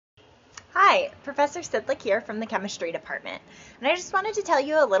Hi, Professor Sidlick here from the Chemistry Department, and I just wanted to tell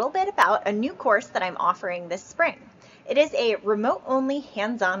you a little bit about a new course that I'm offering this spring. It is a remote-only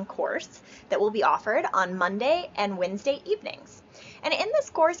hands-on course that will be offered on Monday and Wednesday evenings. And in this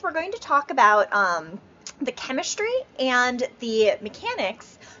course, we're going to talk about the chemistry and the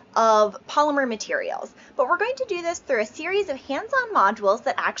mechanics of polymer materials, but we're going to do this through a series of hands-on modules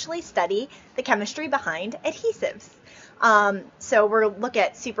that actually study the chemistry behind adhesives. So we'll look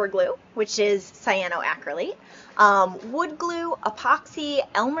at super glue, which is cyanoacrylate, wood glue, epoxy,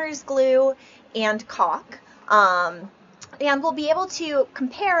 Elmer's glue, and caulk. And we'll be able to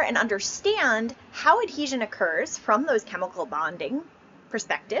compare and understand how adhesion occurs from those chemical bonding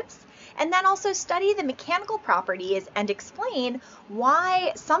perspectives, and then also study the mechanical properties and explain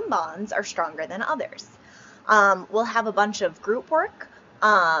why some bonds are stronger than others. We'll have a bunch of group work,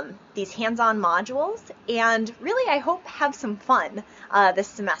 these hands-on modules, and really I hope have some fun this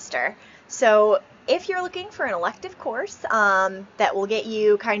semester. So if you're looking for an elective course that will get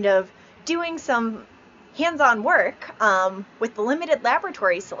you kind of doing some hands-on work with the limited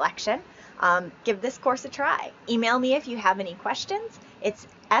laboratory selection, give this course a try. Email me if you have any questions. It's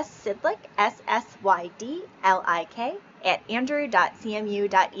ssidlick, SSYDLIK,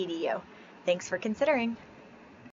 @andrew.cmu.edu. Thanks for considering.